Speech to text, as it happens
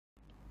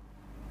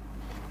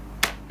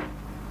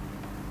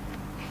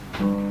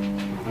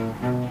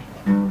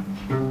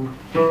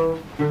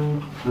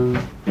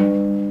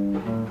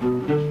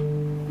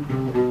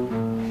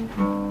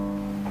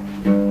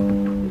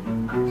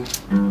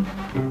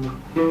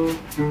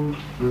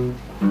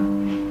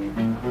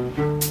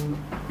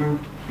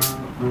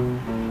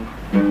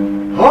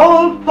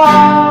Old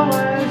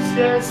powers,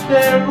 yes,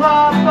 they're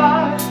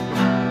rubber,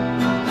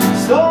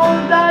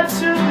 sold out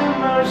to the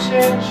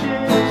merchant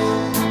ships.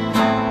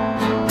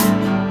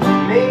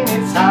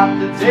 Minutes half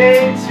the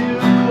day to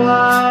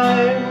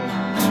climb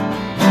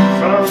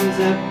from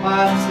the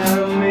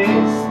bottom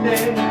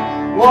mistake.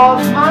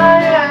 Was my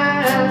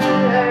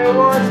hand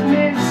was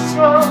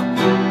mid-strong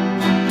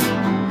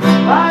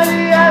by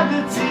the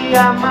ability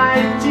of my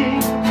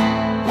team.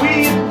 We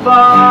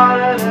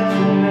fought a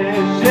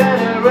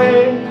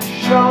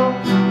generation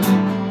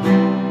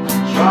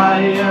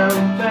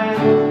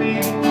triumphantly.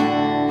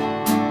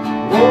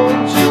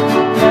 Won't you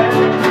let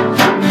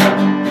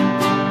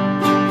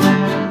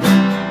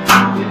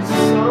these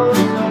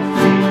songs of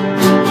freedom?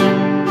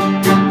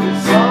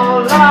 It's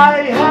all I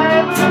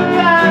ever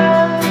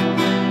had.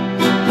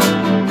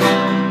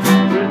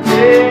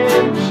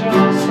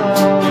 Redemption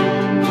song.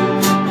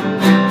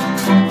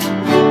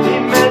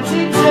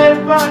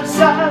 Emancipate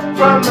ourselves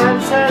from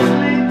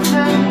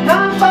enslavement,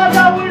 none but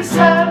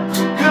ourselves.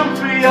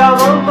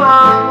 Our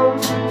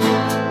mouth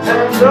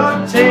and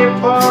obtain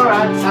for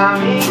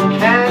atomic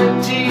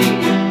candy,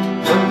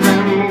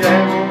 and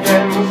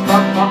then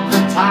stop up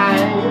the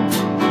time.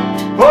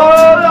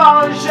 Hold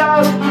on,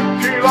 just to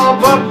kill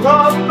off a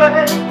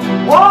prophet.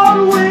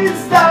 Always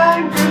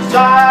stand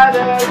beside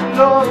and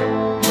Lord,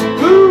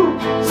 who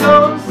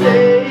some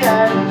say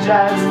I'm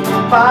just a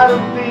part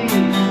of me.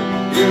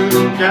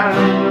 You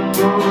can't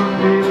afford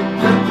me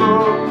to go.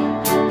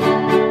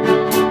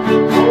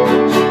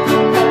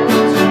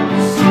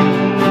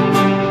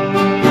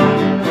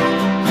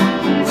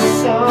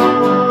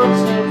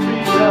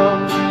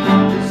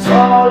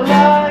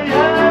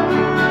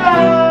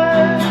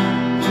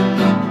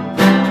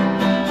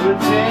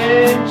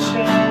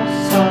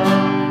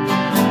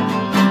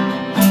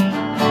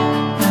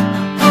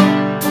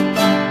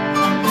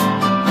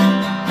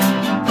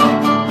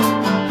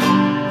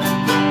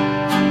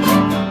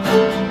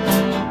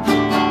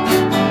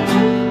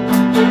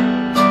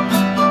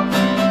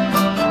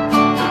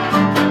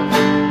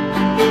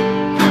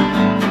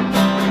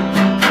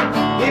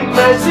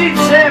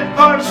 Hesitate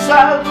for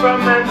self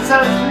from and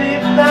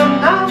leave them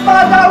now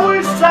but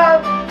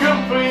ourselves.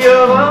 Come free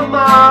of our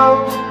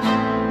mouth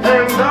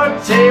and not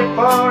take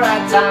for a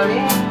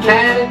tiny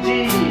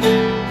Kennedy,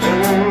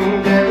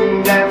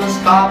 and then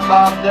stop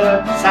off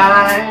the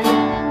time.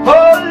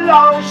 Hold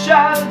on,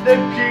 shall the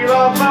kill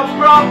of a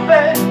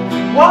prophet.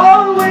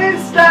 Always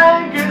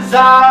stand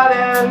out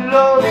and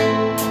look.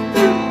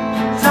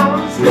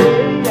 Some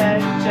say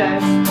that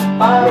just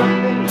follow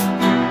me.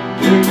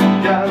 You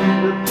got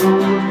the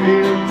truth.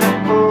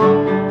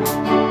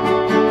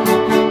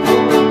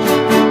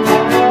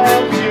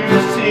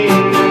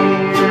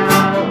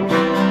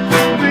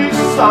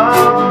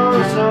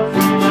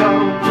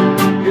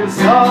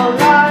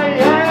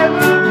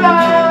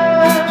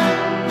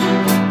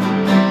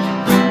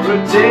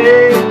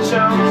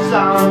 Redemption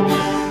songs,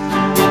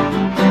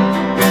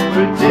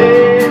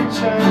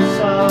 redemption